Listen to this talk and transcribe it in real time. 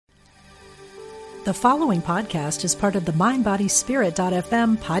The following podcast is part of the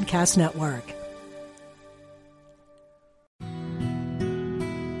MindBodySpirit.fm podcast network.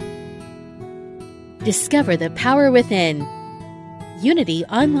 Discover the power within. Unity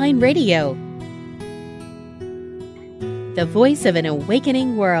Online Radio. The voice of an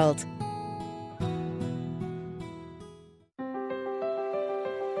awakening world.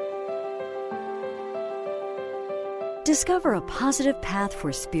 Discover a positive path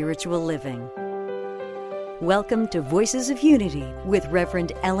for spiritual living. Welcome to Voices of Unity with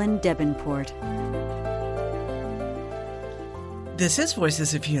Reverend Ellen Debenport. This is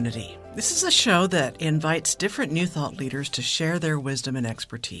Voices of Unity. This is a show that invites different New Thought leaders to share their wisdom and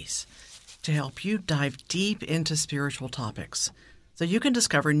expertise to help you dive deep into spiritual topics so you can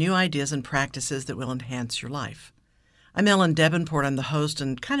discover new ideas and practices that will enhance your life. I'm Ellen Debenport. I'm the host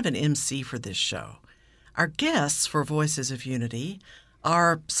and kind of an MC for this show. Our guests for Voices of Unity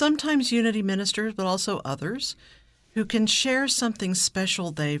are sometimes Unity ministers, but also others who can share something special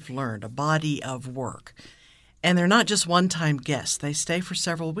they've learned, a body of work. And they're not just one-time guests. They stay for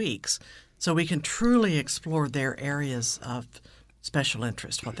several weeks so we can truly explore their areas of special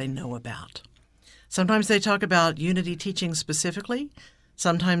interest, what they know about. Sometimes they talk about Unity teaching specifically.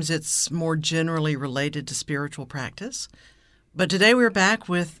 Sometimes it's more generally related to spiritual practice. But today we're back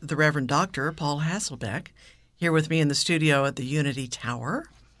with the Reverend Dr. Paul Hasselbeck, here with me in the studio at the Unity Tower.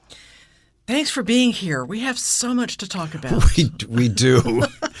 Thanks for being here. We have so much to talk about. We do.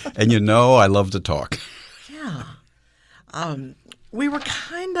 And you know I love to talk. Yeah. We were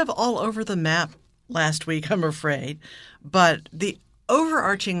kind of all over the map last week, I'm afraid. But the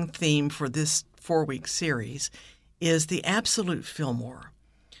overarching theme for this 4-week series is the absolute Fillmore.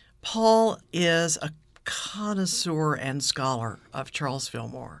 Paul is a connoisseur and scholar of Charles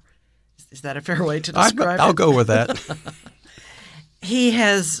Fillmore. Is that a fair way to describe it? I'll go with that. He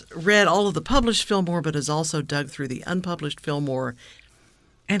has read all of the published Fillmore, but has also dug through the unpublished Fillmore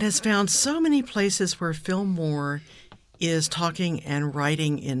and has found so many places where Fillmore is talking and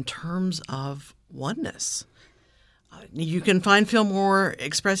writing in terms of oneness. You can find Fillmore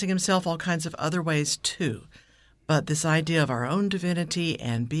expressing himself all kinds of other ways too, but this idea of our own divinity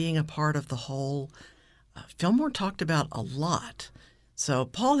and being a part of the whole, Fillmore talked about a lot. So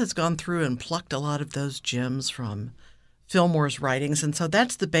Paul has gone through and plucked a lot of those gems from Fillmore's writings, and so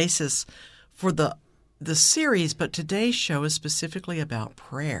that's the basis for the series. But today's show is specifically about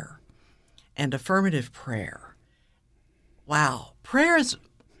prayer and affirmative prayer. Wow.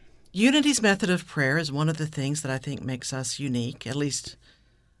 Unity's method of prayer is one of the things that I think makes us unique, at least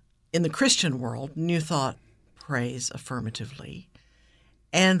in the Christian world. New Thought prays affirmatively.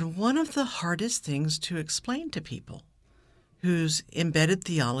 And one of the hardest things to explain to people whose embedded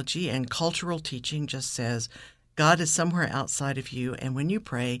theology and cultural teaching just says God is somewhere outside of you, and when you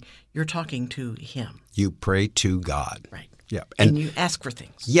pray, you're talking to Him. You pray to God. Right. Yeah. And you ask for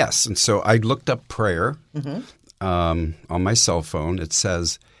things. Yes. And so I looked up prayer on my cell phone. It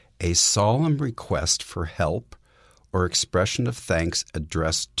says, a solemn request for help or expression of thanks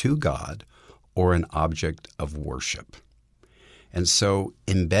addressed to God or an object of worship. And so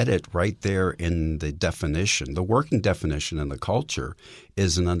embedded right there in the definition, the working definition in the culture,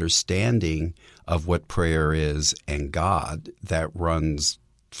 is an understanding of what prayer is and God that runs,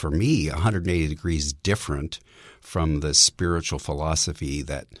 for me, 180 degrees different from the spiritual philosophy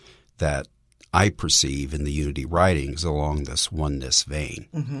that I perceive in the Unity writings along this oneness vein.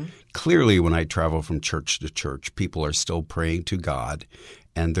 Mm-hmm. Clearly, when I travel from church to church, people are still praying to God,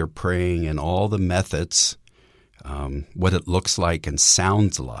 and they're praying in all the methods, what it looks like and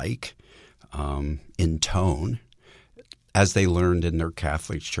sounds like in tone, as they learned in their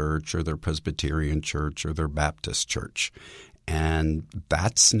Catholic church or their Presbyterian church or their Baptist church. And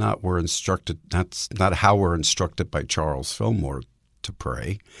that's not how we're instructed by Charles Fillmore to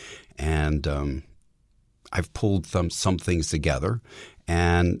pray. And I've pulled some things together,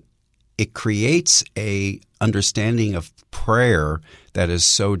 and it creates a understanding of prayer that is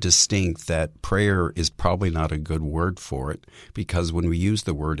so distinct that prayer is probably not a good word for it, because when we use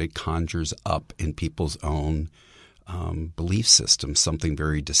the word, it conjures up in people's own belief system something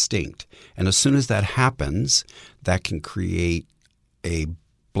very distinct. And as soon as that happens, that can create a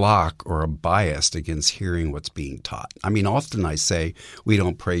block or a bias against hearing what's being taught. I mean, often I say we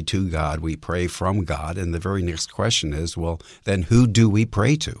don't pray to God, we pray from God. And the very next question is, well, then who do we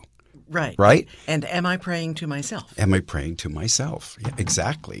pray to? Right. Right? And am I praying to myself? Am I praying to myself? Yeah,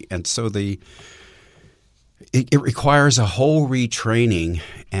 exactly. And so it requires a whole retraining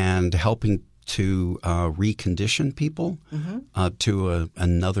and helping to recondition people to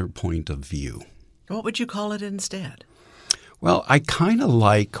another point of view. What would you call it instead? Well, I kind of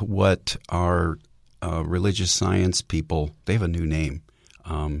like what our religious science people, they have a new name.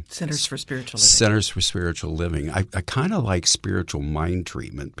 Centers for Spiritual Living. Centers for Spiritual Living. I kind of like spiritual mind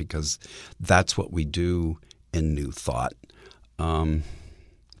treatment because that's what we do in New Thought.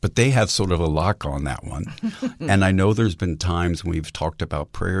 But they have sort of a lock on that one. And I know there's been times when we've talked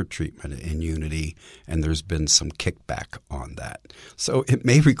about prayer treatment in Unity, and there's been some kickback on that. So it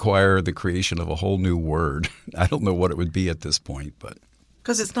may require the creation of a whole new word. I don't know what it would be at this point, but...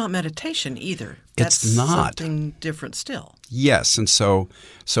 Because it's not meditation either. It's That's not. Something different still. Yes, and so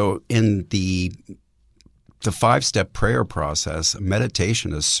in the 5-step prayer process,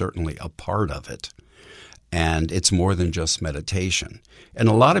 meditation is certainly a part of it. And it's more than just meditation. And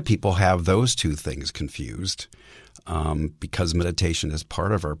a lot of people have those two things confused because meditation is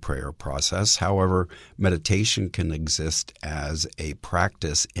part of our prayer process. However, meditation can exist as a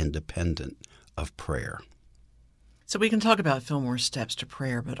practice independent of prayer. So we can talk about Fillmore steps to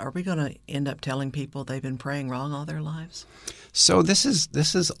prayer, but are we going to end up telling people they've been praying wrong all their lives? So this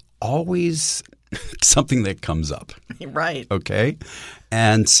is always something that comes up. Right. Okay?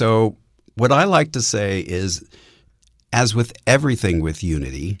 And so what I like to say is, as with everything with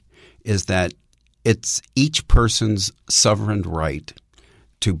Unity, is that it's each person's sovereign right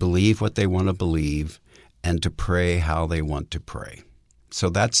to believe what they want to believe and to pray how they want to pray. So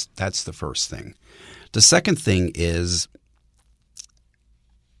that's the first thing. The second thing is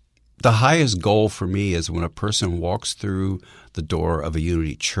the highest goal for me is when a person walks through the door of a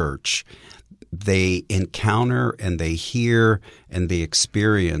Unity church, they encounter and they hear and they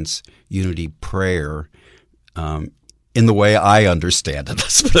experience Unity prayer in the way I understand it.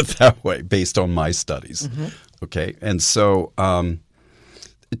 Let's put it that way, based on my studies. Mm-hmm. Okay, and so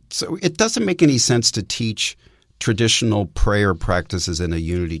it doesn't make any sense to teach traditional prayer practices in a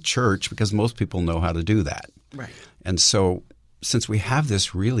Unity church because most people know how to do that. Right. And so since we have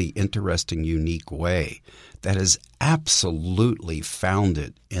this really interesting, unique way that is absolutely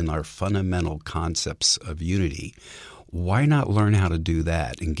founded in our fundamental concepts of Unity, why not learn how to do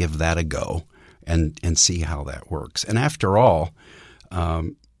that and give that a go and see how that works? And after all,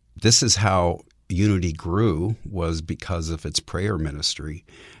 this is how Unity grew, was because of its prayer ministry,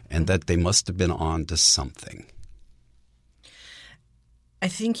 and that they must have been on to something. I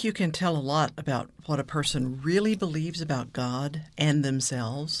think you can tell a lot about what a person really believes about God and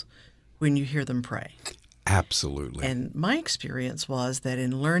themselves when you hear them pray. Absolutely. And my experience was that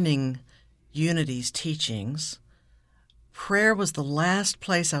in learning Unity's teachings, prayer was the last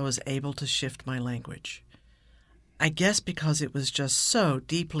place I was able to shift my language. I guess because it was just so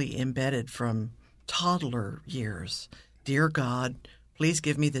deeply embedded from toddler years. Dear God, please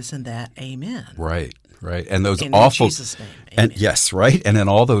give me this and that. Amen. Right. Right. And those in awful Jesus' name. Amen. And yes, right. And then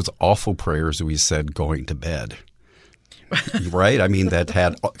all those awful prayers we said going to bed. Right? I mean, that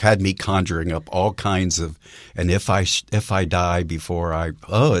had me conjuring up all kinds of, and if I die before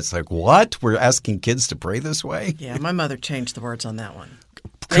it's like, what? We're asking kids to pray this way? Yeah, my mother changed the words on that one.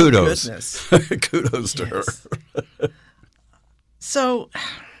 Kudos. Kudos to her. So,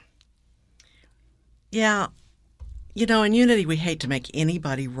 yeah, in Unity we hate to make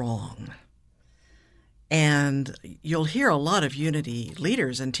anybody wrong. And you'll hear a lot of Unity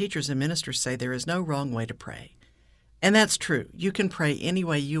leaders and teachers and ministers say there is no wrong way to pray. And that's true. You can pray any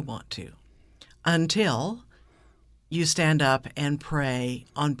way you want to until you stand up and pray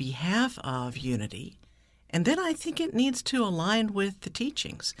on behalf of Unity. And then I think it needs to align with the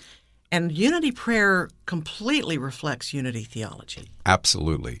teachings. And Unity prayer completely reflects Unity theology.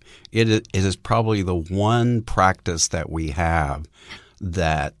 Absolutely. It is probably the one practice that we have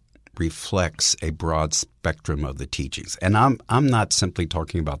that reflects a broad spectrum of the teachings. And I'm not simply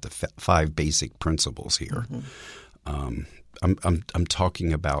talking about the 5 basic principles here. Mm-hmm. I'm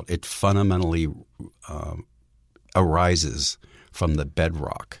talking about it fundamentally arises from the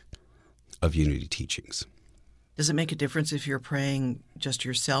bedrock of Unity teachings. Does it make a difference if you're praying just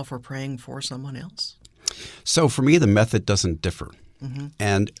yourself or praying for someone else? So for me, the method doesn't differ. Mm-hmm.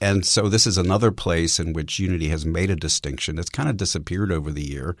 And so this is another place in which Unity has made a distinction. It's kind of disappeared over the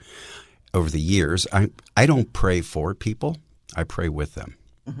years. I don't pray for people. I pray with them.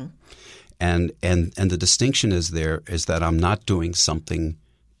 Mm-hmm. And the distinction is that I'm not doing something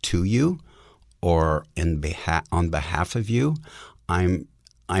to you or on behalf of you. I'm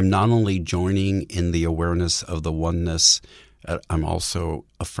not only joining in the awareness of the oneness, I'm also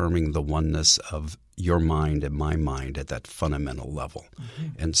affirming the oneness of your mind and my mind at that fundamental level.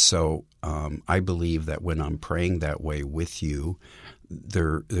 Mm-hmm. And so I believe that when I'm praying that way with you,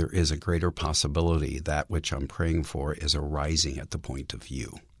 there is a greater possibility that which I'm praying for is arising at the point of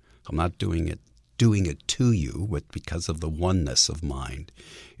view. I'm not doing it doing it to you, but because of the oneness of mind,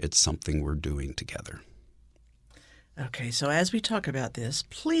 it's something we're doing together. Okay, so as we talk about this,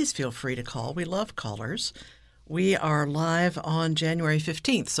 please feel free to call. We love callers. We are live on January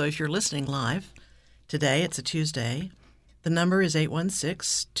 15th, so if you're listening live today, it's a Tuesday, the number is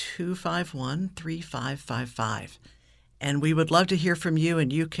 816-251-3555. And we would love to hear from you,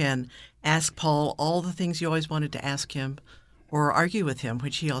 and you can ask Paul all the things you always wanted to ask him or argue with him,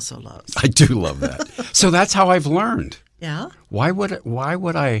 which he also loves. I do love that. So that's how I've learned. Yeah? Why would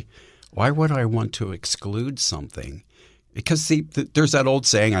I want to exclude something? Because there's that old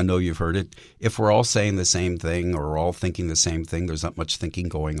saying, I know you've heard it, if we're all saying the same thing or we're all thinking the same thing, there's not much thinking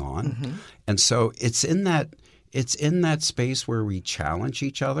going on. Mm-hmm. And so it's in that space where we challenge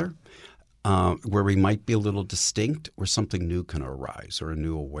each other, where we might be a little distinct, where something new can arise or a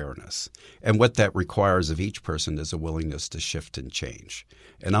new awareness. And what that requires of each person is a willingness to shift and change.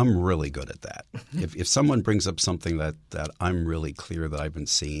 And I'm really good at that. If someone brings up something that I'm really clear that I've been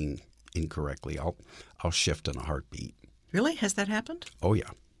seeing incorrectly, I'll shift in a heartbeat. Really? Has that happened? Oh,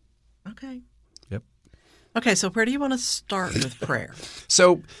 yeah. Okay. Yep. Okay, so where do you want to start with prayer?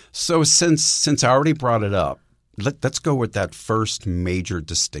 So since I already brought it up, let's go with that first major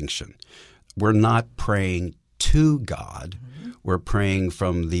distinction. We're not praying to God. Mm-hmm. We're praying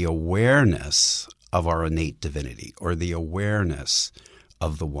from the awareness of our innate divinity or the awareness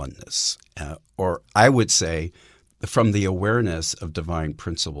of the oneness. Or I would say from the awareness of divine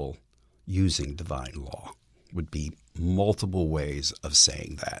principle using divine law would be multiple ways of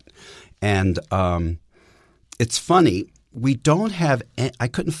saying that. And it's funny, we don't have – I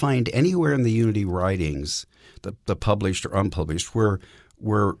couldn't find anywhere in the Unity writings, the published or unpublished, where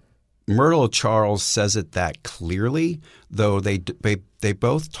Myrtle Charles says it that clearly, though they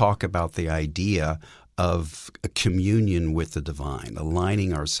both talk about the idea of a communion with the divine,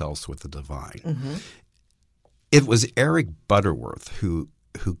 aligning ourselves with the divine. Mm-hmm. It was Eric Butterworth who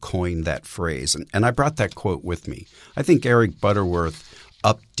coined that phrase. And I brought that quote with me. I think Eric Butterworth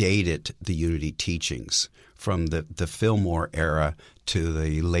updated the Unity teachings from the Fillmore era to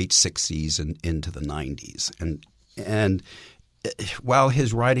the late 60s and into the 90s. And while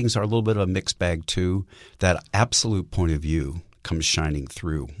his writings are a little bit of a mixed bag too, that absolute point of view comes shining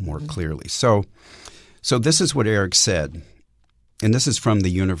through more clearly. So this is what Eric said, and this is from The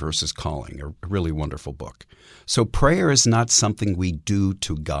Universe is Calling, a really wonderful book. So prayer is not something we do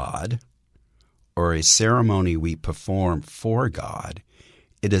to God or a ceremony we perform for God.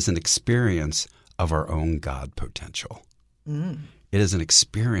 It is an experience of our own God potential. Mm. It is an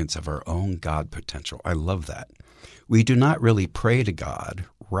experience of our own God potential. I love that. We do not really pray to God.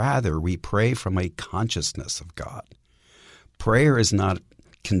 Rather, we pray from a consciousness of God. Prayer is not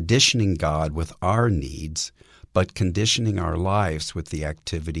conditioning God with our needs, but conditioning our lives with the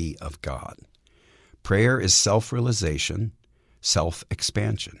activity of God. Prayer is self-realization,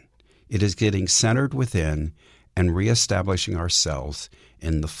 self-expansion. It is getting centered within and reestablishing ourselves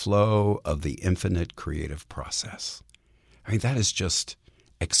in the flow of the infinite creative process. I mean, that is just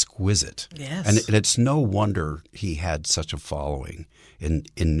exquisite. Yes. And it's no wonder he had such a following in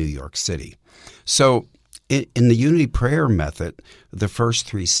New York City. So in the Unity Prayer Method, the first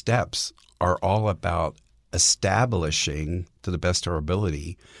 3 steps are all about establishing, to the best of our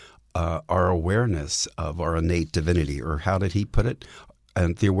ability, our awareness of our innate divinity, or how did he put it?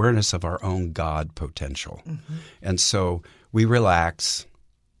 And the awareness of our own God potential. Mm-hmm. And so we relax.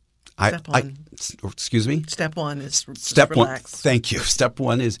 Step one. Excuse me? Step one is Step relax. One. Thank you. Step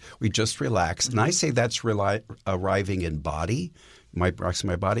one is we just relax. Mm-hmm. And I say that's arriving in body, relaxing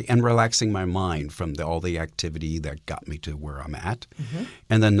my body, and relaxing my mind from all the activity that got me to where I'm at. Mm-hmm.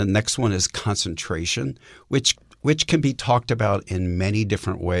 And then the next one is concentration, which can be talked about in many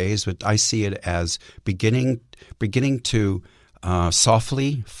different ways, but I see it as beginning to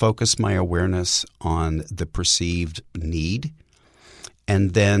softly focus my awareness on the perceived need.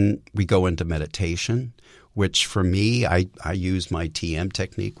 And then we go into meditation, which for me, I use my TM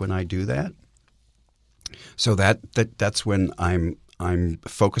technique when I do that. So that's when I'm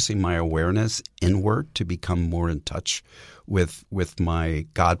focusing my awareness inward to become more in touch with my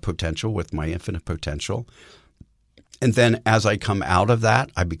God potential, with my infinite potential. And then as I come out of that,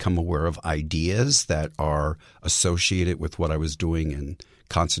 I become aware of ideas that are associated with what I was doing in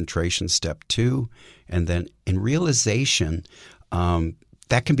concentration, step 2. And then in realization,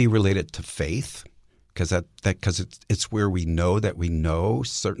 that can be related to faith, because it's where we know that we know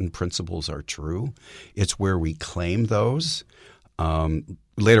certain principles are true. It's where we claim those.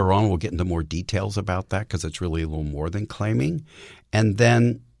 Later on, we'll get into more details about that, because it's really a little more than claiming. And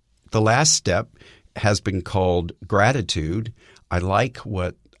then the last step has been called gratitude. I like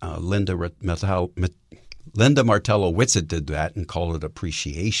what Linda Martello-Whitsitt did that and called it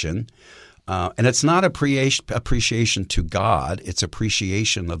appreciation. And it's not appreciation to God. It's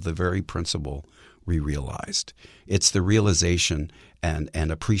appreciation of the very principle we realized. It's the realization and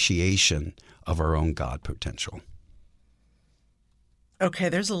appreciation of our own God potential. Okay,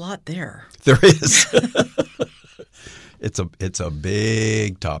 there's a lot there. There is. It's a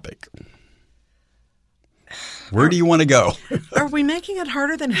big topic. Where do you want to go? Are we making it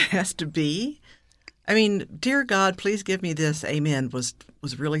harder than it has to be? I mean, dear God, please give me this. Amen was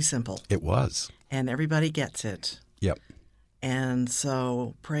really simple. It was. And everybody gets it. Yep. And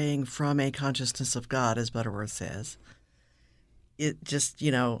so praying from a consciousness of God, as Butterworth says, it just,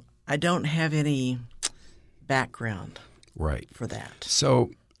 I don't have any background for that.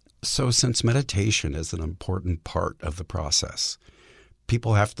 So since meditation is an important part of the process,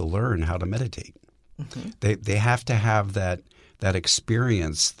 people have to learn how to meditate. Mm-hmm. They have to have that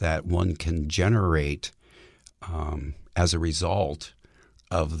experience that one can generate as a result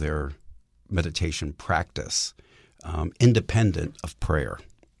of their meditation practice, independent of prayer.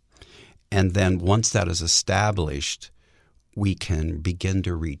 And then once that is established, we can begin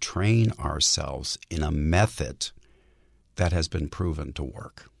to retrain ourselves in a method that has been proven to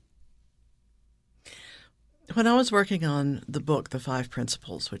work. When I was working on the book, The 5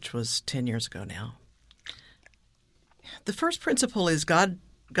 Principles, which was 10 years ago now, the first principle is God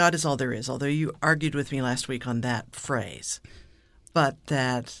is all there is, although you argued with me last week on that phrase, but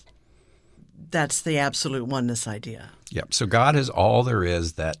that's the absolute oneness idea. Yep. So God is all there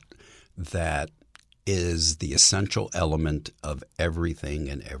is that is the essential element of everything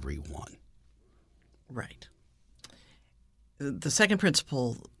and everyone. Right. The second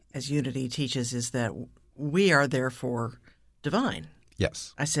principle, as unity teaches, is that we are therefore divine.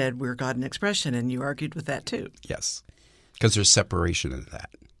 Yes. I said we're God in expression, and you argued with that too. Yes. Because there's separation in that.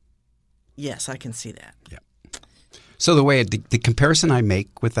 Yes, I can see that. Yeah. So the comparison I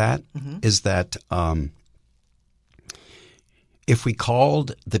make with that is that if we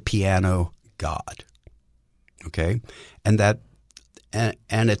called the piano God, okay, and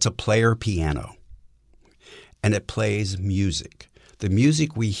it's a player piano, and it plays music. The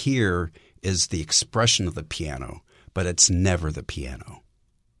music we hear is the expression of the piano, but it's never the piano.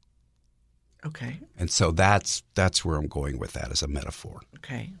 Okay. And so that's where I'm going with that as a metaphor.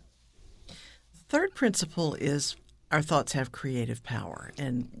 Okay. The third principle is our thoughts have creative power.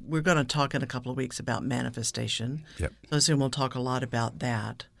 And we're going to talk in a couple of weeks about manifestation. Yep. So I assume we'll talk a lot about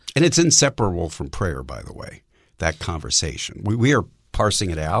that. And it's inseparable from prayer, by the way, that conversation. We are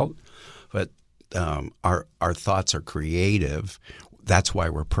parsing it out, but our thoughts are creative. That's why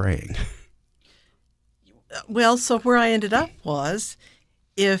we're praying. Well, so where I ended up was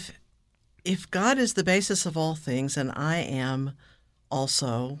if God is the basis of all things and I am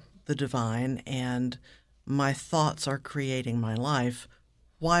also the divine and my thoughts are creating my life,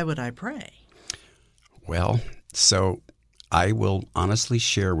 why would I pray? Well, so I will honestly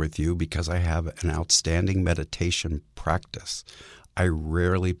share with you, because I have an outstanding meditation practice, I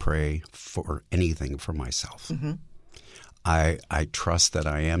rarely pray for anything for myself. Mm-hmm. I trust that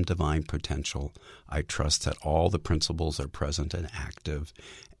I am divine potential. I trust that all the principles are present and active,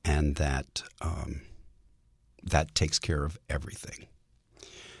 and that that takes care of everything.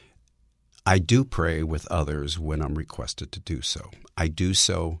 I do pray with others when I'm requested to do so. I do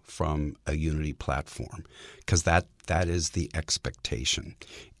so from a unity platform because that is the expectation.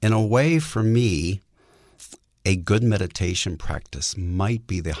 In a way, for me, a good meditation practice might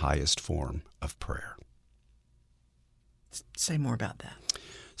be the highest form of prayer. Say more about that.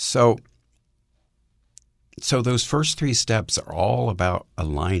 So those first 3 steps are all about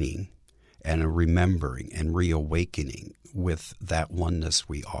aligning and remembering and reawakening with that oneness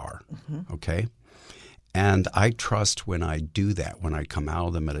we are, okay? And I trust when I do that, when I come out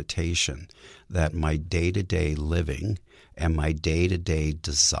of the meditation, that my day-to-day living and my day-to-day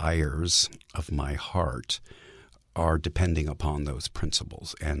desires of my heart are depending upon those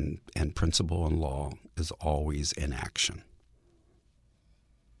principles. And principle and law is always in action.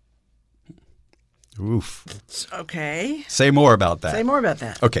 Oof. Okay. Say more about that. Say more about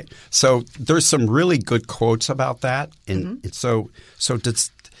that. Okay. So there's some really good quotes about that. And so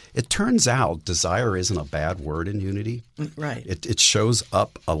it turns out desire isn't a bad word in unity. Right. It shows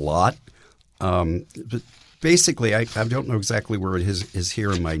up a lot. But basically, I don't know exactly where it is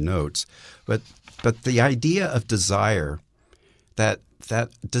here in my notes, but the idea of desire, that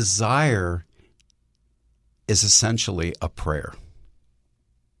desire is essentially a prayer.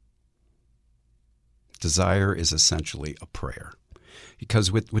 Desire is essentially a prayer.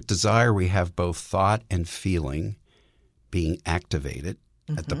 Because with desire, we have both thought and feeling being activated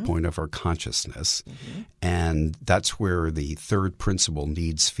at the point of our consciousness. And that's where the third principle,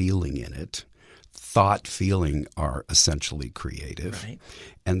 needs feeling in it. Thought, feeling are essentially creative. Right.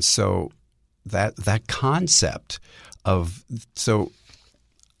 And so that concept of, so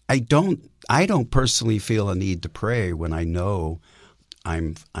I don't personally feel a need to pray when I know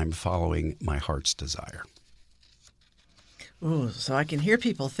I'm following my heart's desire. Ooh, so I can hear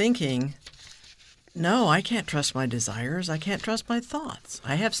people thinking, no, I can't trust my desires. I can't trust my thoughts.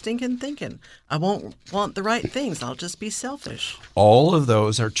 I have stinking thinking. I won't want the right things. I'll just be selfish. All of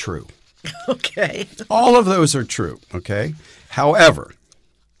those are true. Okay. All of those are true, okay? However,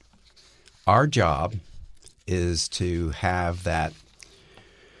 our job is to have that.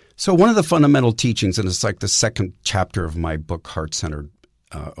 So one of the fundamental teachings, and it's like the second chapter of my book, Heart-Centered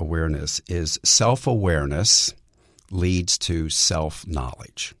Awareness, is self-awareness leads to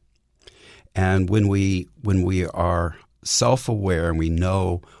self-knowledge. And when we are self-aware and we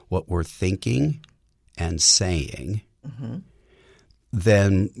know what we're thinking and saying,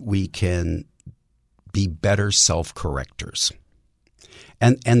 then we can be better self-correctors.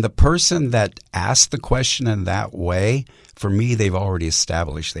 And the person that asked the question in that way, for me, they've already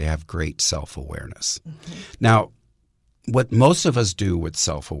established they have great self-awareness. Now, what most of us do with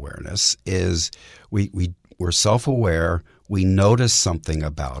self-awareness is we're self-aware, we notice something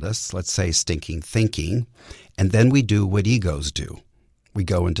about us, let's say stinking thinking, and then we do what egos do. We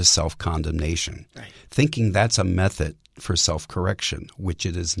go into self-condemnation, thinking that's a method for self-correction, which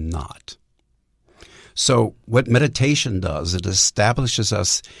it is not. So what meditation does, it establishes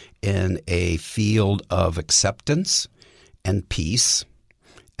us in a field of acceptance and peace.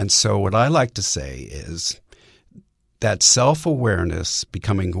 And so what I like to say is that self-awareness,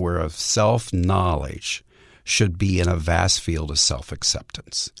 becoming aware of self-knowledge, should be in a vast field of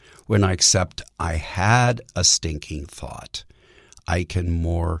self-acceptance. When I accept I had a stinking thought, I can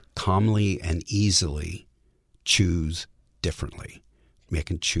more calmly and easily choose differently. I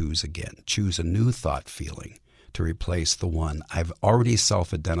can choose again, choose a new thought feeling to replace the one I've already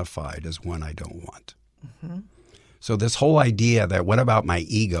self-identified as one I don't want. So this whole idea that what about my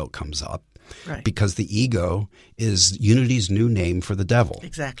ego comes up, because the ego is Unity's new name for the devil.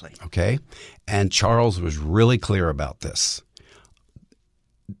 Exactly. Okay? And Charles was really clear about this.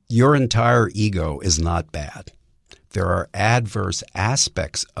 Your entire ego is not bad. There are adverse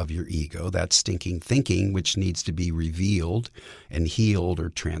aspects of your ego, that stinking thinking, which needs to be revealed and healed or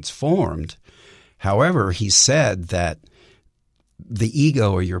transformed. However, he said that the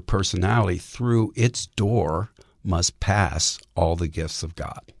ego or your personality, through its door, must pass all the gifts of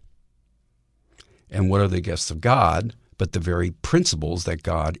God. And what are the gifts of God but the very principles that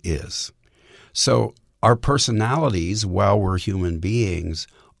God is? So our personalities, while we're human beings,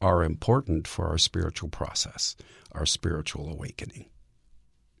 are important for our spiritual process, our spiritual awakening.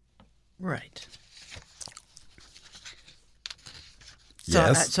 Right.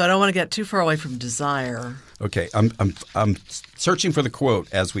 Yes. So I don't want to get too far away from desire. Okay, I'm searching for the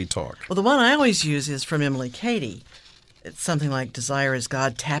quote as we talk. Well, the one I always use is from Emily Cady. It's something like, desire is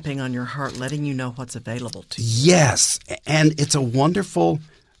God tapping on your heart, letting you know what's available to you. Yes, and it's a wonderful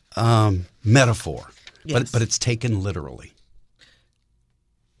metaphor, Yes. but it's taken literally.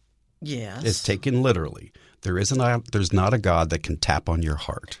 Yes. It's taken literally. There's not a God that can tap on your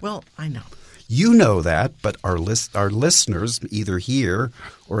heart. Well, I know. You know that, but our listeners, either here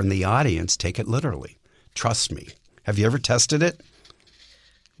or in the audience, take it literally. Trust me. Have you ever tested it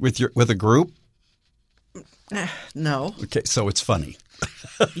with a group? No. Okay, so it's funny.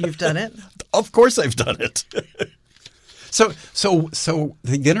 You've done it? Of course I've done it. So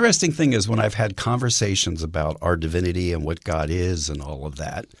the interesting thing is when I've had conversations about our divinity and what God is and all of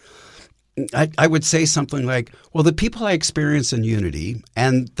that, I would say something like, well, the people I experience in Unity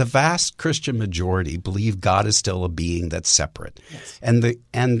and the vast Christian majority believe God is still a being that's separate. Yes.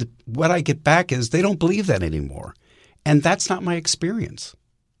 And what I get back is they don't believe that anymore. And that's not my experience.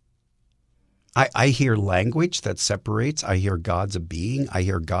 I hear language that separates. I hear God's a being. I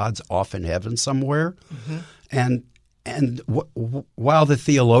hear God's off in heaven somewhere. And while the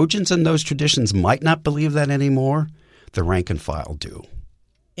theologians in those traditions might not believe that anymore, the rank and file do.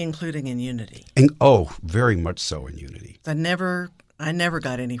 Including in Unity. Very much so in Unity. I never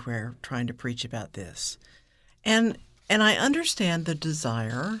got anywhere trying to preach about this. And I understand the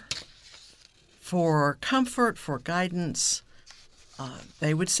desire for comfort, for guidance.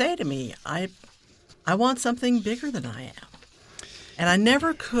 They would say to me, I want something bigger than I am. And I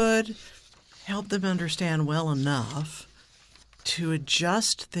never could help them understand well enough to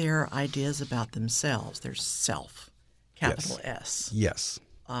adjust their ideas about themselves, their self, capital S. Yes.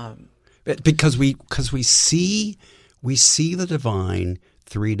 Because we see the divine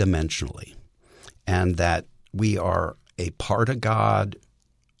three-dimensionally, and that we are a part of God.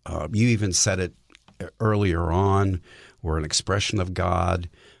 You even said it earlier on. We're an expression of God.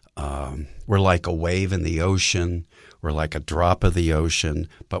 We're like a wave in the ocean. We're like a drop of the ocean,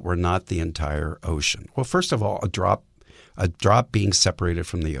 but we're not the entire ocean. Well, first of all, a drop being separated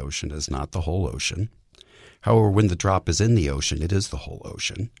from the ocean is not the whole ocean. However, when the drop is in the ocean, it is the whole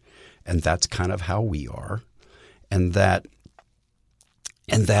ocean. And that's kind of how we are.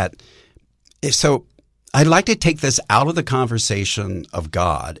 So I'd like to take this out of the conversation of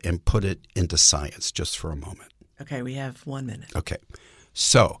God and put it into science just for a moment. Okay, we have 1 minute. Okay.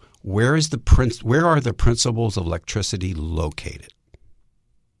 So where are the principles of electricity located?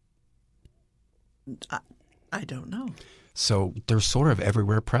 I don't know. So they're sort of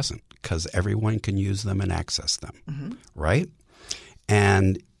everywhere present because everyone can use them and access them, right?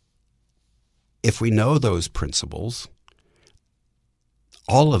 And if we know those principles,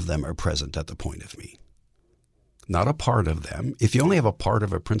 all of them are present at the point of me, not a part of them. If you only have a part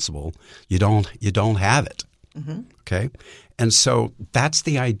of a principle, you don't have it. Okay? And so that's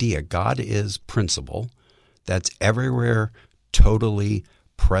the idea. God is principle that's everywhere, totally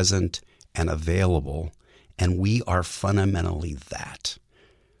present and available, and we are fundamentally that.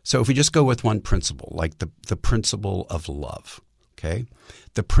 So if we just go with one principle, like the principle of love, okay?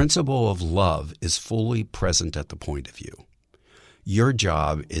 The principle of love is fully present at the point of view. Your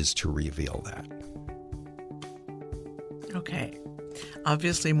job is to reveal that. Okay.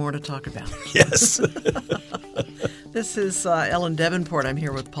 Obviously more to talk about. Yes. This is Ellen Devenport. I'm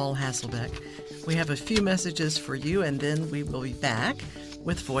here with Paul Hasselbeck. We have a few messages for you, and then we will be back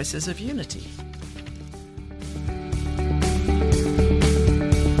with Voices of Unity.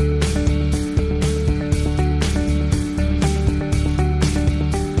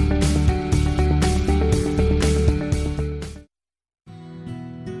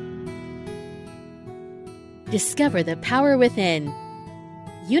 Discover the power within.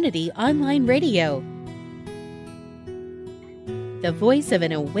 Unity Online Radio. The voice of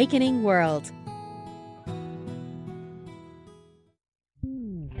an awakening world.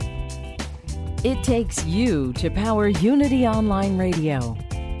 It takes you to power Unity Online Radio.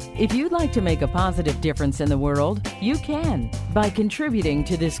 If you'd like to make a positive difference in the world, you can by contributing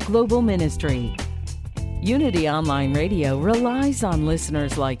to this global ministry. Unity Online Radio relies on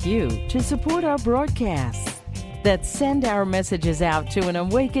listeners like you to support our broadcasts that send our messages out to an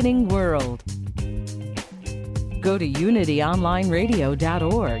awakening world. Go to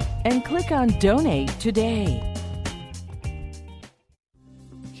unityonlineradio.org and click on Donate today.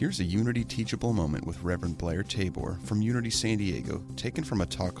 Here's a Unity teachable moment with Reverend Blair Tabor from Unity San Diego, taken from a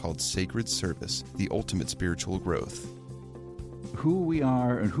talk called Sacred Service, the Ultimate Spiritual Growth. Who we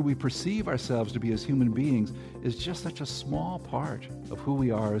are and who we perceive ourselves to be as human beings is just such a small part of who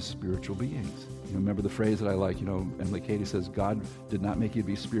we are as spiritual beings. You remember the phrase that I like, Emily Cady says, God did not make you to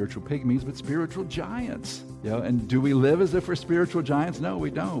be spiritual pygmies, but spiritual giants. And do we live as if we're spiritual giants? No,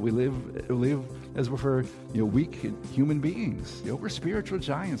 we don't. We live as if we're weak human beings. We're spiritual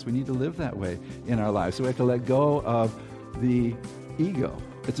giants. We need to live that way in our lives. So we have to let go of the ego.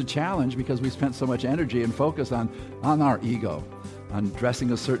 It's a challenge because we spent so much energy and focus on our ego, on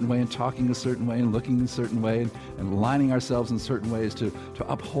dressing a certain way and talking a certain way and looking a certain way and aligning ourselves in certain ways to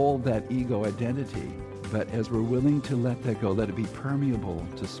uphold that ego identity. But as we're willing to let that go, let it be permeable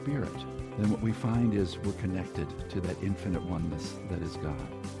to spirit, then what we find is we're connected to that infinite oneness that is God.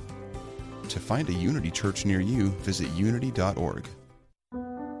 To find a Unity church near you, visit unity.org.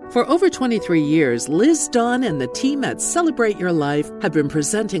 For over 23 years, Liz Dawn and the team at Celebrate Your Life have been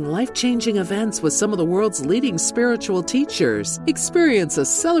presenting life-changing events with some of the world's leading spiritual teachers. Experience a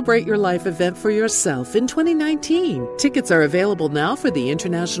Celebrate Your Life event for yourself in 2019. Tickets are available now for the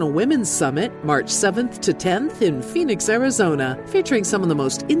International Women's Summit, March 7th to 10th in Phoenix, Arizona, featuring some of the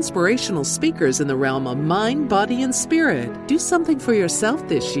most inspirational speakers in the realm of mind, body, and spirit. Do something for yourself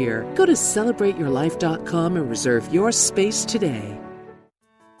this year. Go to celebrateyourlife.com and reserve your space today.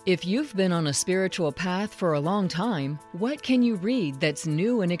 If you've been on a spiritual path for a long time, what can you read that's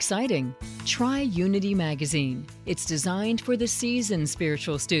new and exciting? Try Unity Magazine. It's designed for the seasoned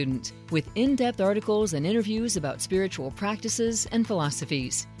spiritual student, with in-depth articles and interviews about spiritual practices and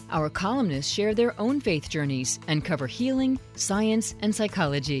philosophies. Our columnists share their own faith journeys and cover healing, science, and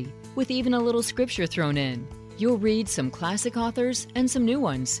psychology, with even a little scripture thrown in. You'll read some classic authors and some new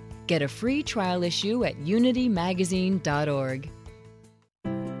ones. Get a free trial issue at unitymagazine.org.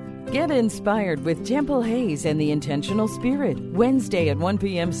 Get inspired with Temple Hayes and the Intentional Spirit, Wednesday at 1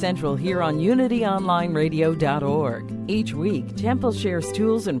 p.m. Central here on UnityOnlineRadio.org. Each week, Temple shares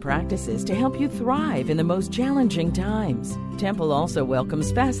tools and practices to help you thrive in the most challenging times. Temple also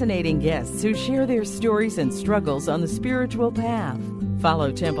welcomes fascinating guests who share their stories and struggles on the spiritual path. Follow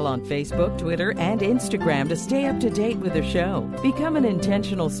Temple on Facebook, Twitter, and Instagram to stay up to date with the show. Become an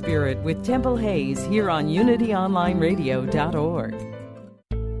Intentional Spirit with Temple Hayes here on UnityOnlineRadio.org.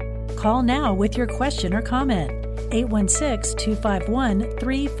 Call now with your question or comment.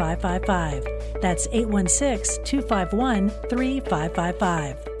 816-251-3555. That's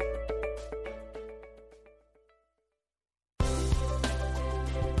 816-251-3555.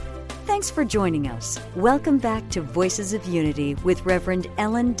 Thanks for joining us. Welcome back to Voices of Unity with Reverend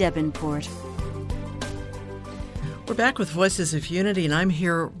Ellen Debenport. We're back with Voices of Unity, and I'm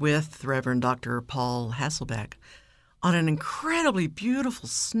here with Reverend Dr. Paul Hasselbeck on an incredibly beautiful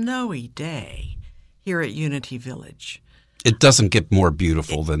snowy day here at Unity Village. It doesn't get more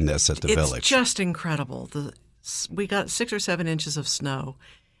beautiful than this at the village. It's just incredible. We got 6 or 7 inches of snow,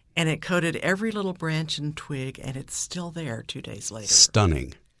 and it coated every little branch and twig, and it's still there 2 days later.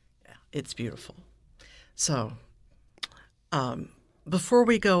 Stunning. Yeah, it's beautiful. So, before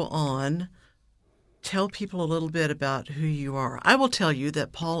we go on, tell people a little bit about who you are. I will tell you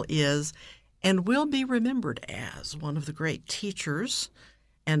that Paul is and will be remembered as one of the great teachers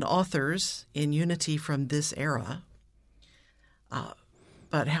and authors in Unity from this era.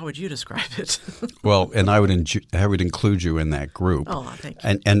 But how would you describe it? Well, and I would include you in that group. Oh, thank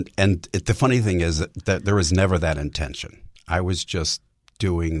you. And the funny thing is that there was never that intention. I was just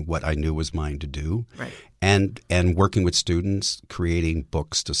doing what I knew was mine to do, right? And working with students, creating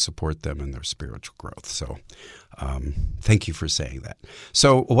books to support them in their spiritual growth. So thank you for saying that.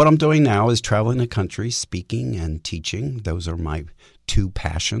 So what I'm doing now is traveling the country, speaking and teaching. Those are my 2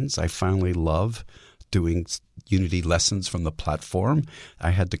 passions. I finally love doing Unity lessons from the platform. I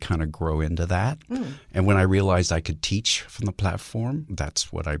had to kind of grow into that. And when I realized I could teach from the platform,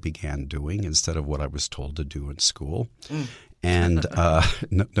 that's what I began doing instead of what I was told to do in school. And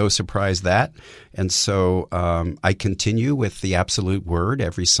no surprise that. And so I continue with the Absolute Word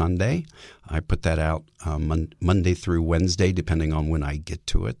every Sunday. I put that out Monday through Wednesday, depending on when I get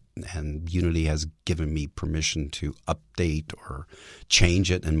to it. And Unity has given me permission to update or change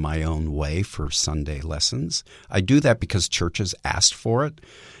it in my own way for Sunday lessons. I do that because churches asked for it.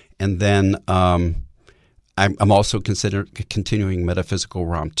 And then I'm also continuing Metaphysical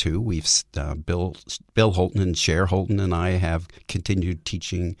Romp 2. We've Bill Holton and Cher Holton and I have continued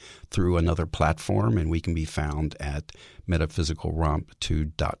teaching through another platform, and we can be found at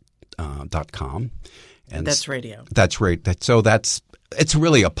metaphysicalromp2.com. And that's radio. That's right. It's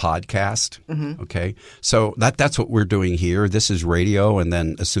really a podcast. Mm-hmm. Okay, so that's what we're doing here. This is radio, and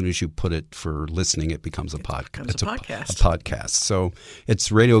then as soon as you put it for listening, it becomes a podcast. It's a podcast. A podcast. So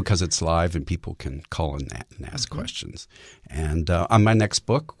it's radio because it's live, and people can call and ask questions. And on my next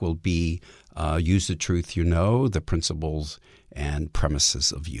book will be Use the Truth You Know, the Principles and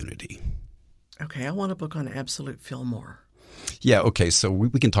Premises of Unity. Okay, I want a book on Absolute Fillmore. Yeah, okay, so we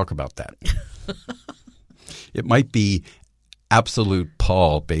can talk about that. It might be Absolute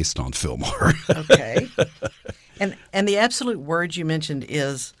Paul based on Fillmore. Okay. And the Absolute Word you mentioned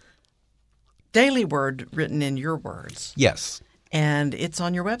is daily word written in your words. Yes. And it's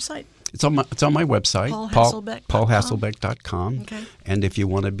on your website? It's on my website, paulhasselbeck.com. Okay. And if you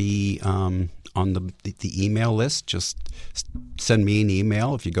want to be on the email list, just send me an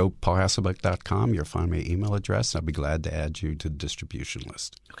email. If you go paulhasselbeck.com, you'll find my email address. I'll be glad to add you to the distribution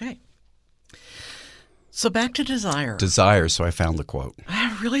list. Okay. So back to desire. Desire. So I found the quote. I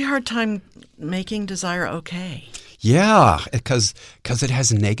have a really hard time making desire okay. Yeah, because it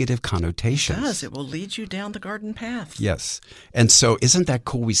has negative connotations. It does. It will lead you down the garden path. Yes. And so isn't that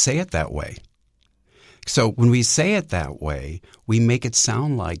cool we say it that way? So when we say it that way, we make it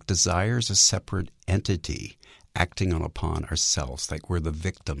sound like desire is a separate entity acting upon ourselves, like we're the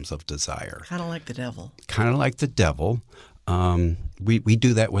victims of desire. Kind of like the devil. Kind of like the devil. We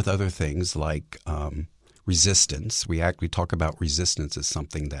do that with other things like resistance. We talk about resistance as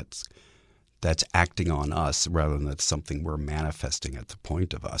something that's acting on us rather than that's something we're manifesting at the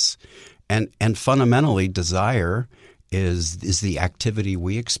point of us. And fundamentally, desire is the activity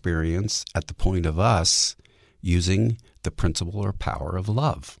we experience at the point of us using the principle or power of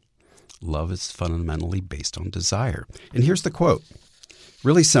love. Love is fundamentally based on desire. And here's the quote.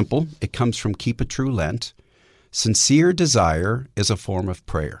 Really simple. It comes from Keep a True Lent. Sincere desire is a form of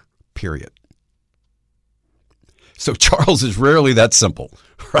prayer, period. So Charles is rarely that simple,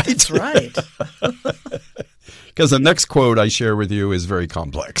 right? That's right. Because the next quote I share with you is very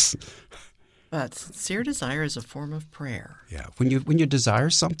complex. But sincere desire is a form of prayer. Yeah. When you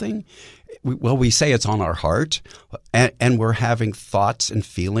desire something, we say it's on our heart, and we're having thoughts and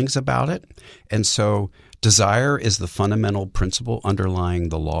feelings about it. And so desire is the fundamental principle underlying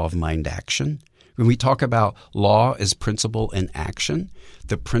the law of mind action. When we talk about law as principle in action,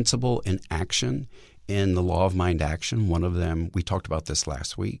 the principle in action in the law of mind action, one of them, we talked about this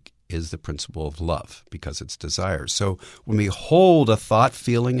last week, is the principle of love, because it's desire. So when we hold a thought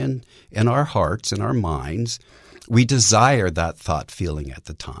feeling in our hearts, in our minds, we desire that thought feeling at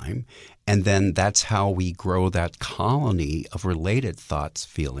the time, and then that's how we grow that colony of related thoughts,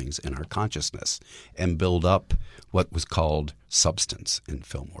 feelings in our consciousness and build up what was called substance in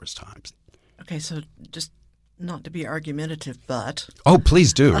Fillmore's times. Okay, so just not to be argumentative, but... Oh,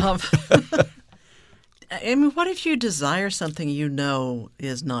 please do. I mean, what if you desire something you know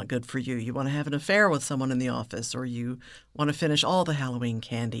is not good for you? You want to have an affair with someone in the office, or you want to finish all the Halloween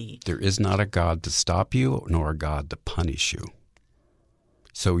candy. There is not a God to stop you, nor a God to punish you.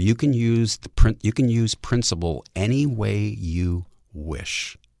 So you can use principle any way you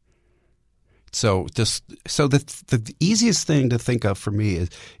wish. So the easiest thing to think of for me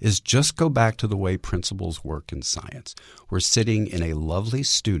is just go back to the way principles work in science. We're sitting in a lovely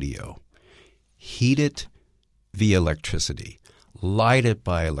studio, heated via electricity, lighted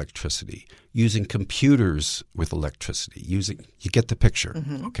by electricity, using computers with electricity. You get the picture,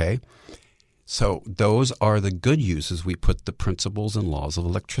 okay? So those are the good uses we put the principles and laws of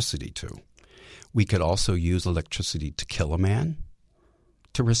electricity to. We could also use electricity to kill a man,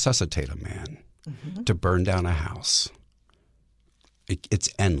 to resuscitate a man, to burn down a house. It's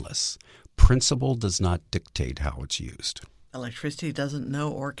endless. Principle does not dictate how it's used. Electricity doesn't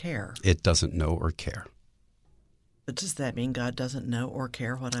know or care. It doesn't know or care. But does that mean God doesn't know or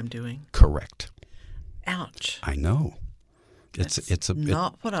care what I'm doing? Correct. Ouch. I know. It's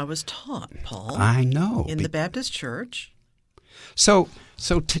not what I was taught, Paul. I know. In the Baptist church. So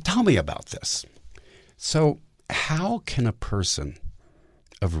tell me about this. So how can a person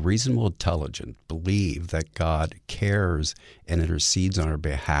of reasonable intelligence believe that God cares and intercedes on our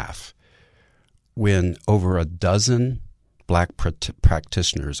behalf when over a dozen black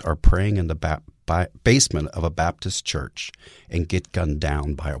practitioners are praying in the basement of a Baptist church and get gunned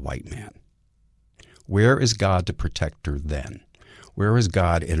down by a white man? Where is God to protect her then? Where is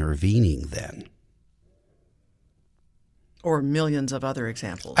God intervening then? Or millions of other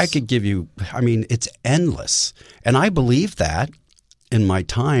examples. I could give you, it's endless. And I believed that in my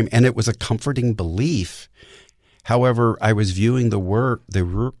time, and it was a comforting belief. However, I was viewing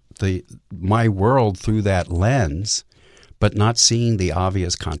my world through that lens, but not seeing the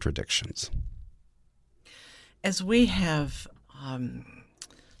obvious contradictions. As we have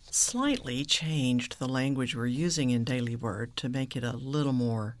slightly changed the language we're using in Daily Word to make it a little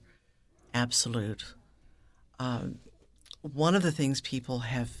more absolute, one of the things people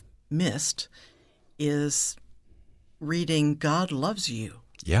have missed is reading God loves you.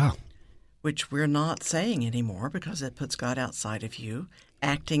 Yeah. Which we're not saying anymore because it puts God outside of you,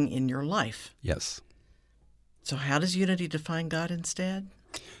 acting in your life. Yes. So how does Unity define God instead?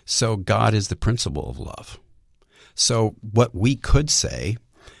 So God is the principle of love. So what we could say,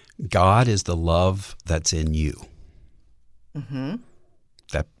 God is the love that's in you. Mm-hmm.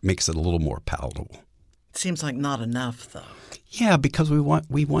 That makes it a little more palatable. Seems like not enough, though. Yeah, because we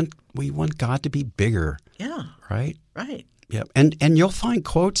want God to be bigger. Yeah. Right? Right. Yeah. And you'll find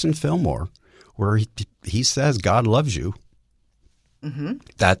quotes in Fillmore where he says God loves you. Mm-hmm.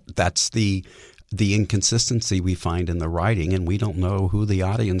 That's the inconsistency we find in the writing, and we don't know who the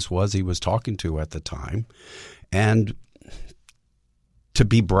audience was he was talking to at the time. And to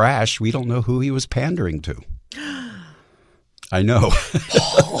be brash, we don't know who he was pandering to. I know.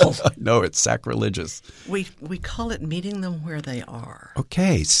 Paul. I know, it's sacrilegious. We call it meeting them where they are.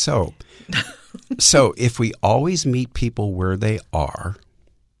 Okay, so if we always meet people where they are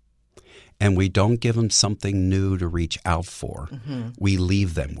and we don't give them something new to reach out for, we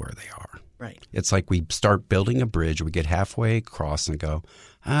leave them where they are. Right. It's like we start building a bridge, we get halfway across and go,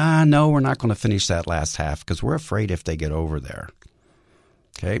 no, we're not going to finish that last half because we're afraid if they get over there.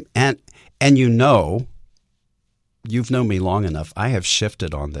 Okay? And you've known me long enough. I have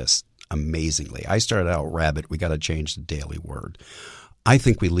shifted on this amazingly. I started out rabbit. We got to change the Daily Word. I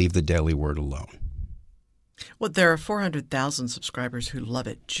think we leave the Daily Word alone. Well, there are 400,000 subscribers who love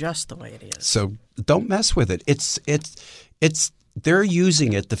it just the way it is. So don't mess with it. It's they're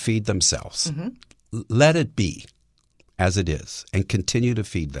using it to feed themselves. Mm-hmm. Let it be. as it is and continue to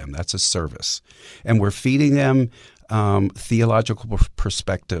feed them. That's a service. And we're feeding them theological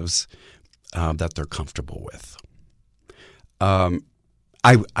perspectives that they're comfortable with.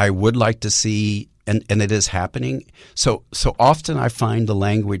 I would like to see, and it is happening. So often I find the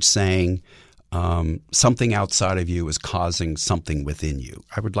language saying something outside of you is causing something within you.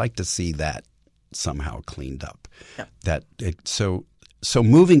 I would like to see that somehow cleaned up. Yeah. So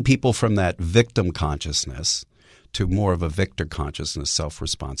moving people from that victim consciousness to more of a victor consciousness,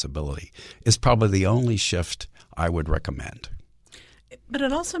 self-responsibility, is probably the only shift I would recommend. But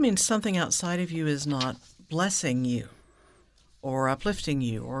it also means something outside of you is not blessing you or uplifting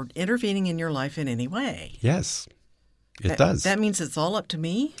you or intervening in your life in any way. Yes, it does. That means it's all up to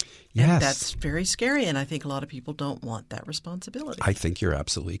me? Yes. And that's very scary, and I think a lot of people don't want that responsibility. I think you're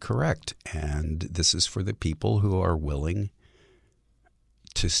absolutely correct. And this is for the people who are willing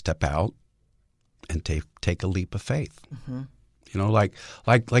to step out and take a leap of faith. Mm-hmm. You know,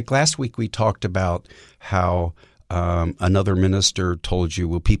 like last week we talked about how another minister told you,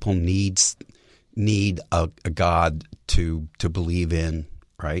 well, people need a God to believe in,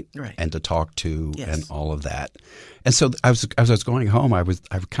 right? And to talk to, yes, and all of that. And so as I was going home, I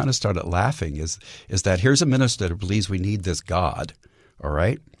kind of started laughing. Is that here's a minister that believes we need this God, all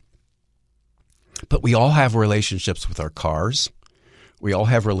right? But we all have relationships with our cars. We all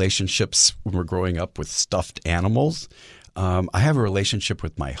have relationships when we're growing up with stuffed animals. I have a relationship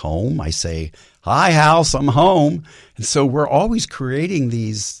with my home. I say, "Hi, house, I'm home." And so we're always creating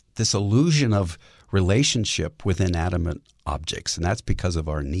this illusion of relationship with inanimate objects, and that's because of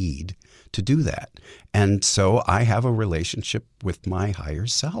our need to do that. And so I have a relationship with my higher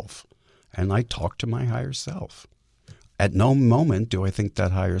self, and I talk to my higher self. At no moment do I think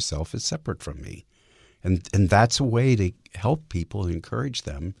that higher self is separate from me. And that's a way to help people and encourage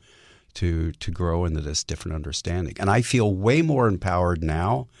them to grow into this different understanding. And I feel way more empowered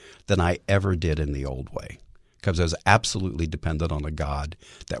now than I ever did in the old way, because I was absolutely dependent on a God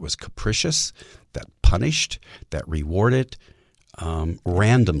that was capricious, that punished, that rewarded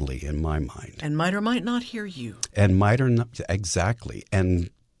randomly in my mind. And might or might not hear you. And might or not, exactly. And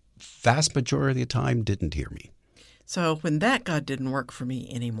vast majority of the time didn't hear me. So when that God didn't work for me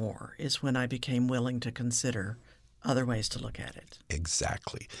anymore is when I became willing to consider other ways to look at it.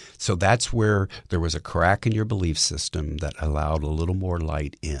 Exactly. So that's where there was a crack in your belief system that allowed a little more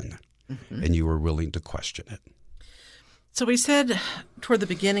light in, mm-hmm, and you were willing to question it. So we said toward the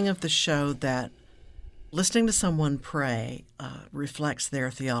beginning of the show that listening to someone pray reflects their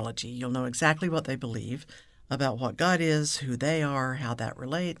theology. You'll know exactly what they believe about what God is, who they are, how that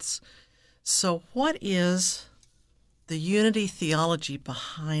relates. So what is the unity theology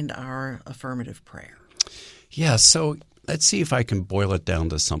behind our affirmative prayer? Yeah, so let's see if I can boil it down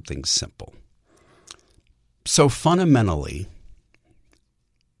to something simple. So fundamentally,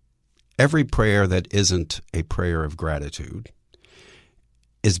 every prayer that isn't a prayer of gratitude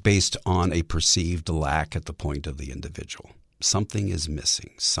is based on a perceived lack at the point of the individual. Something is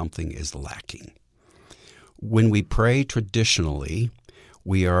missing. Something is lacking. When we pray traditionally,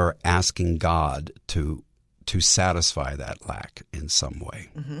 we are asking God to satisfy that lack in some way.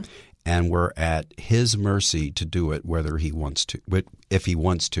 Mm-hmm. And we're at His mercy to do it whether He wants to, if He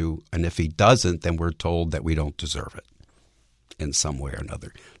wants to, and if He doesn't, then we're told that we don't deserve it in some way or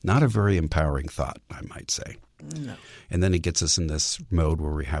another. Not a very empowering thought, I might say. No. And then it gets us in this mode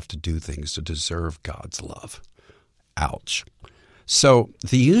where we have to do things to deserve God's love. Ouch. So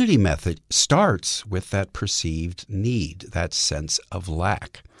the unity method starts with that perceived need, that sense of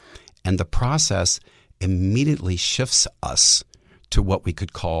lack. And the process immediately shifts us to what we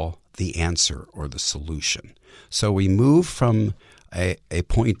could call the answer or the solution. So we move from a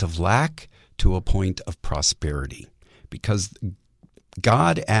point of lack to a point of prosperity, because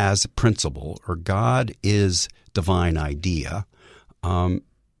God as principle, or God is divine idea.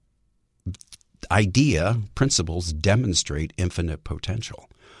 Principles demonstrate infinite potential,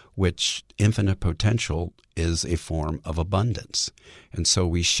 which infinite potential is a form of abundance. And so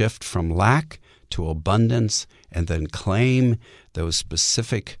we shift from lack to abundance and then claim those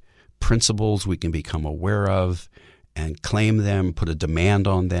specific principles we can become aware of and claim them, put a demand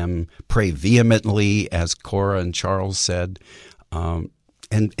on them, pray vehemently, as Cora and Charles said, and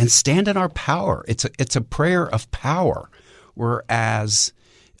stand in our power. It's a prayer of power, whereas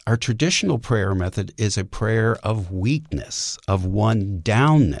our traditional prayer method is a prayer of weakness, of one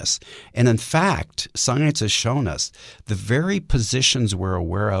downness. And in fact, science has shown us the very positions we're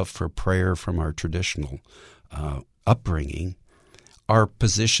aware of for prayer from our traditional upbringing are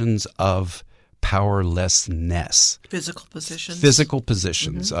positions of powerlessness. Physical positions? Physical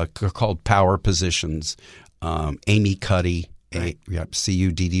positions, mm-hmm, called power positions. Amy Cuddy, Right.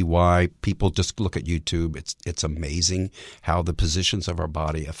 Cuddy. People just look at YouTube. It's amazing how the positions of our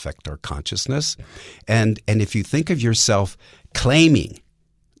body affect our consciousness. And if you think of yourself claiming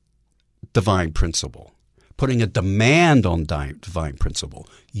divine principle, putting a demand on divine principle,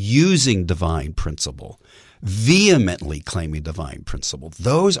 using divine principle, vehemently claiming divine principle,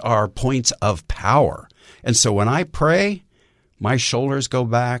 those are points of power. And so when I pray, my shoulders go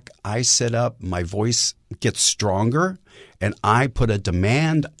back, I sit up, my voice gets stronger, and I put a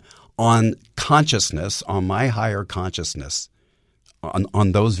demand on consciousness, on my higher consciousness,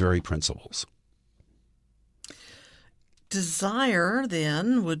 on those very principles. Desire,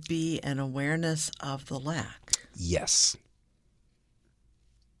 then, would be an awareness of the lack. Yes.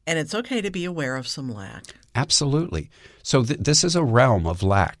 And it's okay to be aware of some lack. Absolutely. So this is a realm of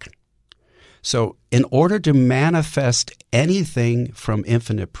lack. So in order to manifest anything from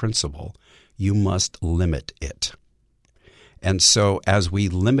infinite principle, you must limit it. And so as we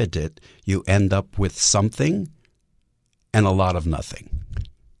limit it, you end up with something and a lot of nothing.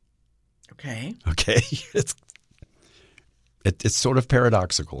 Okay. Okay? It's sort of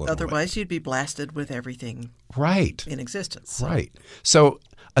paradoxical. Otherwise, you'd be blasted with everything right in existence. So. Right. So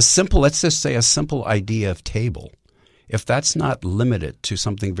let's just say a simple idea of table. If that's not limited to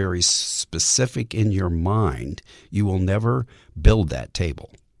something very specific in your mind, you will never build that table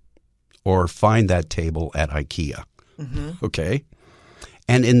or find that table at IKEA. Mm-hmm. Okay?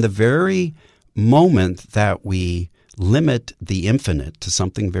 And in the very moment that we limit the infinite to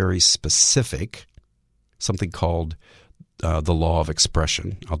something very specific, something called the law of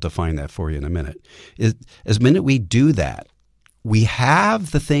expression, I'll define that for you in a minute, as minute we do that, we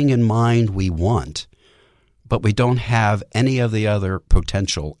have the thing in mind we want, but we don't have any of the other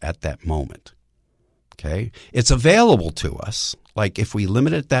potential at that moment. Okay? It's available to us. Like if we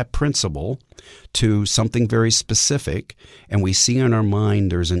limited that principle to something very specific and we see in our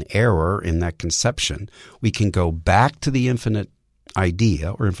mind there's an error in that conception, we can go back to the infinite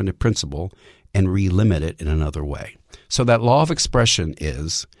idea or infinite principle and relimit it in another way. So that law of expression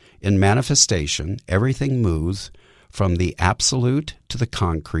is, in manifestation, everything moves from the absolute to the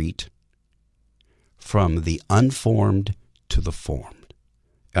concrete, from the unformed to the formed.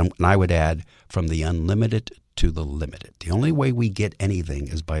 And I would add, from the unlimited to the limited. The only way we get anything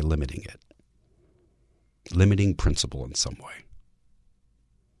is by limiting it. Limiting principle in some way.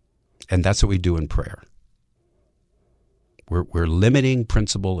 And that's what we do in prayer. We're limiting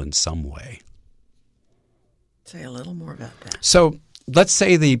principle in some way. Say a little more about that. So let's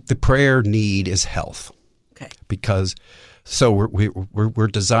say the prayer need is health. Okay. Because so we're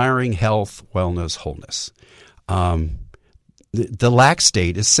desiring health, wellness, wholeness. The lack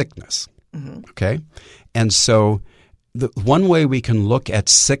state is sickness. Mm-hmm. Okay? And so the one way we can look at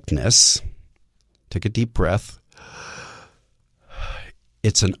sickness, take a deep breath,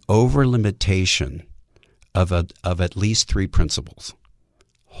 it's an over-limitation of at least three principles: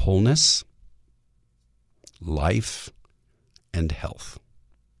 wholeness, life, and health.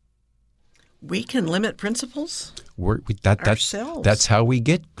 We can limit principles ourselves. That's how we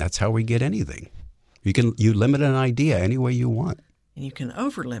get anything. You limit an idea any way you want. And you can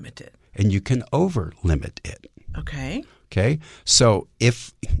over-limit it. And you can over-limit it. Okay. Okay? So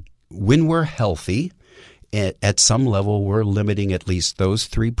when we're healthy, at some level we're limiting at least those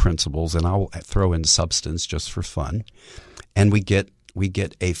three principles, and I'll throw in substance just for fun, and we get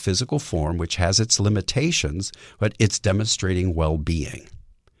a physical form which has its limitations, but it's demonstrating well-being.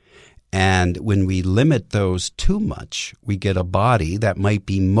 And when we limit those too much, we get a body that might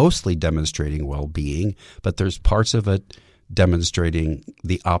be mostly demonstrating well-being, but there's parts of it demonstrating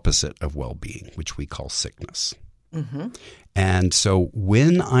the opposite of well-being, which we call sickness. Mm-hmm. And so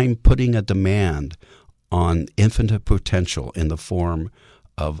when I'm putting a demand on infinite potential in the form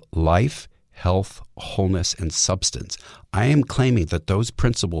of life, health, wholeness, and substance, I am claiming that those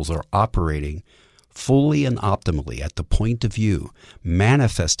principles are operating fully and optimally at the point of view,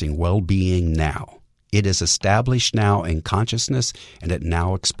 manifesting well-being now. It is established now in consciousness, and it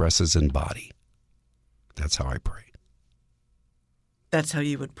now expresses in body. That's how I pray. That's how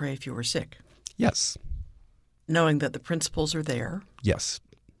you would pray if you were sick? Yes. Knowing that the principles are there? Yes.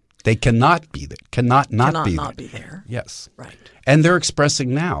 They cannot be there. Cannot be there. Yes. Right. And they're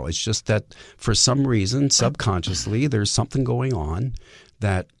expressing now. It's just that for some reason, subconsciously, there's something going on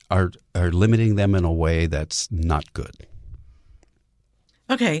that are limiting them in a way that's not good.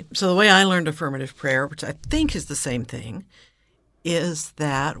 Okay. So the way I learned affirmative prayer, which I think is the same thing, is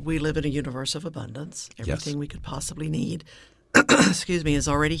that we live in a universe of abundance. Everything we could possibly need, is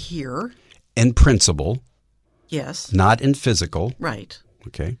already here. In principle. Yes. Not in physical. Right.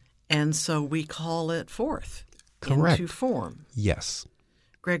 Okay. And so we call it forth Correct. into form. Yes.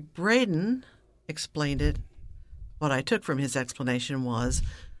 Greg Braden explained it. What I took from his explanation was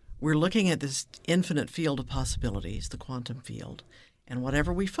we're looking at this infinite field of possibilities, the quantum field, and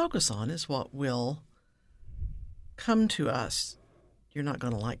whatever we focus on is what will come to us. You're not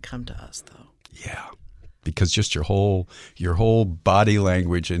going to like come to us, though. Yeah. Because just your whole body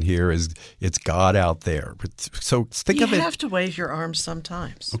language in here is it's God out there. So think of it. You have to wave your arms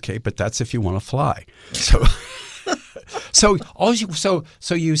sometimes. Okay, but that's if you want to fly. So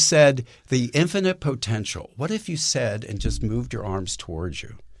so you said the infinite potential. What if you said and just moved your arms towards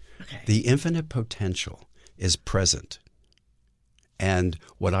you? Okay. The infinite potential is present. And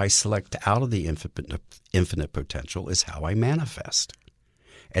what I select out of the infinite potential is how I manifest.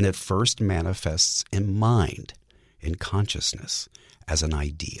 And it first manifests in mind, in consciousness, as an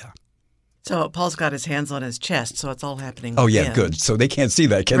idea. So Paul's got his hands on his chest, so it's all happening. Oh, yeah, within. good. So they can't see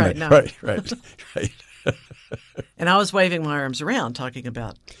that, can Right, they? no. Right. And I was waving my arms around, talking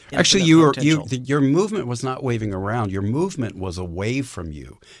about Actually, potential. your movement was not waving around. Your movement was away from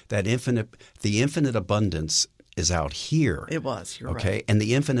you. The infinite abundance is out here. It was. You're okay, right. and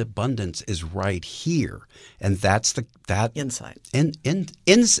the infinite abundance is right here, and that's that inside.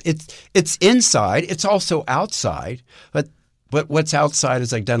 It's inside. It's also outside, but what's outside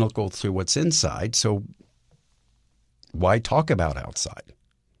is identical to what's inside. So why talk about outside?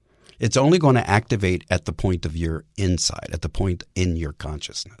 It's only going to activate at the point of your inside, at the point in your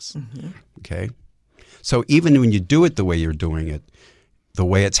consciousness. Mm-hmm. Okay, so even when you do it the way you're doing it, the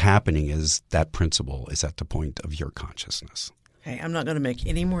way it's happening is that principle is at the point of your consciousness. Okay, I'm not going to make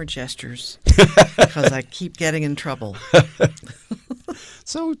any more gestures because I keep getting in trouble.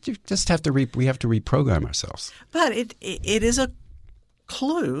 So you just have to we have to reprogram ourselves. But it is a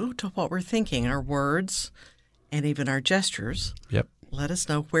clue to what we're thinking. Our words and even our gestures Yep. let us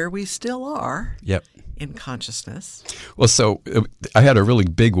know where we still are Yep. in consciousness. Well, so I had a really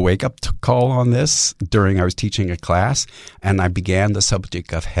big wake-up call on this I was teaching a class, and I began the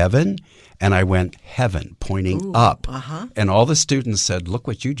subject of heaven, and I went, heaven, pointing up. Uh-huh. And all the students said, look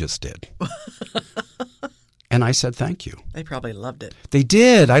what you just did. And I said, thank you. They probably loved it. They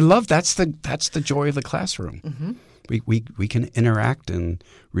did. I love that's the joy of the classroom. Mm-hmm. We can interact in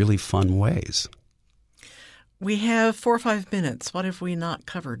really fun ways. We have 4 or 5 minutes. What have we not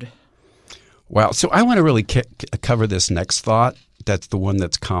covered? Wow. So I want to really cover this next thought. That's the one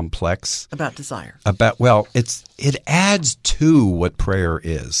that's complex. About desire. It adds to what prayer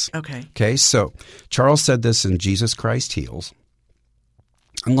is. Okay. Okay. So Charles said this in Jesus Christ Heals.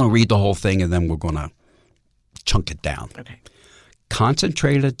 I'm going to read the whole thing and then we're going to chunk it down. Okay.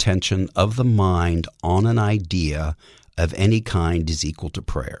 Concentrated attention of the mind on an idea of any kind is equal to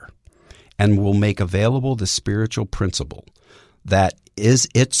prayer and will make available the spiritual principle that is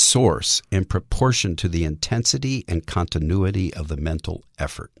its source in proportion to the intensity and continuity of the mental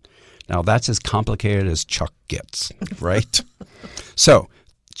effort. Now, that's as complicated as Chuck gets, right? So,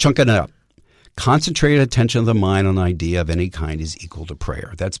 chunking it up. Concentrated attention of the mind on an idea of any kind is equal to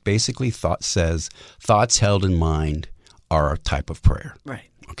prayer. That's basically thoughts held in mind are a type of prayer. Right.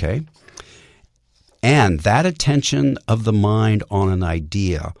 Okay? And that attention of the mind on an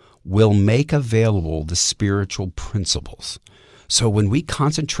idea will make available the spiritual principles. So when we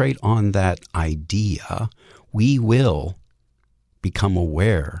concentrate on that idea, we will become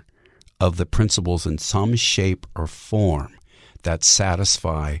aware of the principles in some shape or form that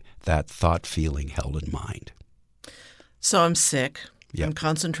satisfy that thought feeling held in mind. So I'm sick. Yep. I'm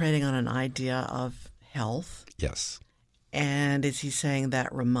concentrating on an idea of health. Yes. And is he saying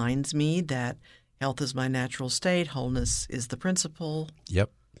that reminds me that health is my natural state, wholeness is the principle?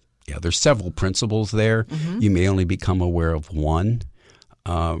 Yep. Yeah, there's several principles there. Mm-hmm. You may only become aware of one.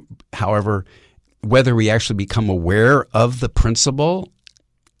 However, whether we actually become aware of the principle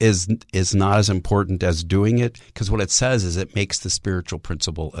is not as important as doing it, because what it says is it makes the spiritual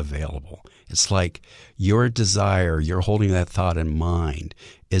principle available. It's like your desire, you're holding that thought in mind,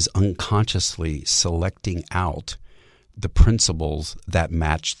 is unconsciously selecting out the principles that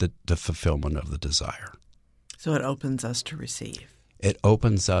match the fulfillment of the desire. So it opens us to receive. It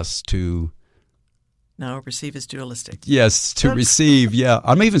opens us to... No, receive is dualistic. Yes, to receive, yeah.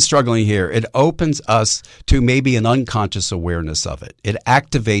 I'm even struggling here. It opens us to maybe an unconscious awareness of it. It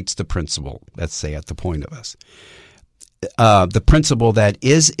activates the principle, let's say, at the point of us. The principle that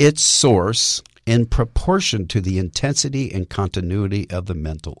is its source in proportion to the intensity and continuity of the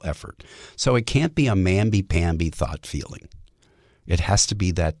mental effort. So it can't be a mamby-pamby thought feeling. It has to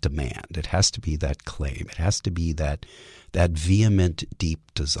be that demand. It has to be that claim. It has to be that vehement,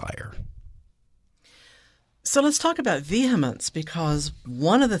 deep desire. So let's talk about vehemence, because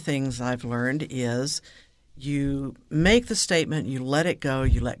one of the things I've learned is you make the statement, you let it go,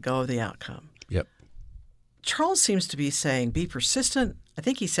 you let go of the outcome. Yep. Charles seems to be saying be persistent. I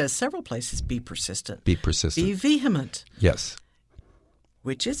think he says several places, be persistent. Be persistent. Be vehement. Yes.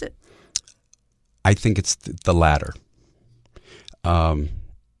 Which is it? I think it's the latter.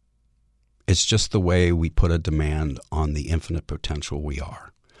 It's just the way we put a demand on the infinite potential we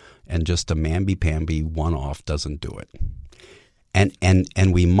are. And just a mamby-pamby one-off doesn't do it.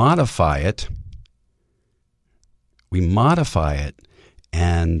 And we modify it. We modify it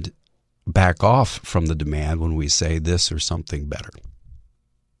and back off from the demand when we say this or something better.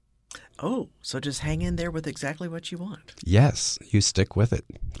 Oh, so just hang in there with exactly what you want. Yes, you stick with it.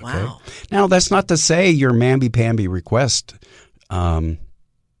 Okay? Wow. Now, that's not to say your mamby-pamby request will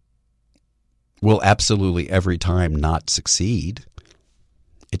absolutely every time not succeed.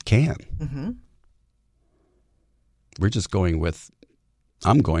 It can. Mm-hmm. We're just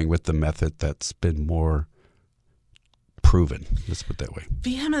I'm going with the method that's been more proven. Let's put it that way.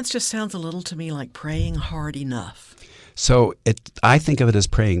 Vehemence just sounds a little to me like praying hard enough. So I think of it as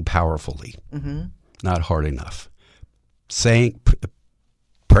praying powerfully, Mm-hmm. not hard enough.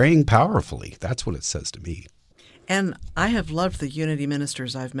 Praying powerfully, that's what it says to me. And I have loved the Unity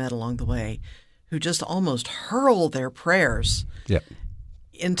ministers I've met along the way who just almost hurl their prayers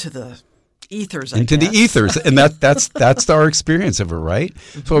into the ethers, into the ethers. And that's our experience of it, right?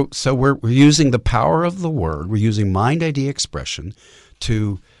 Mm-hmm. So we're using the power of the word. We're using mind idea expression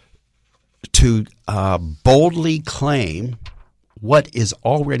to boldly claim what is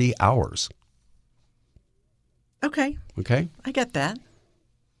already ours. Okay. I get that.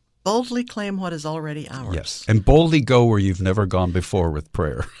 Boldly claim what is already ours. Yes. And boldly go where you've never gone before with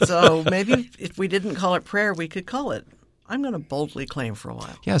prayer. So maybe if we didn't call it prayer, we could call it, I'm going to boldly claim for a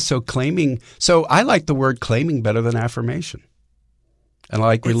while. Yeah, so I like the word claiming better than affirmation. And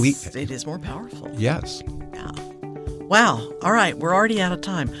it is more powerful. Yes. Yeah. Wow. All right, we're already out of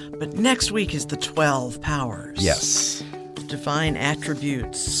time. But next week is the 12 powers. Yes. Divine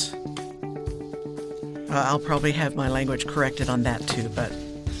attributes. I'll probably have my language corrected on that too, but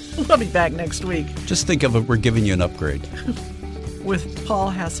we'll be back next week. Just think of it, we're giving you an upgrade. With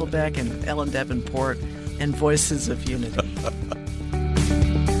Paul Hasselbeck and Ellen Davenport and Voices of Unity.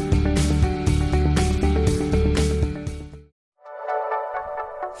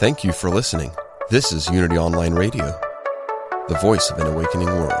 Thank you for listening. This is Unity Online Radio, the voice of an awakening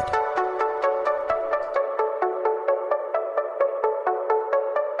world.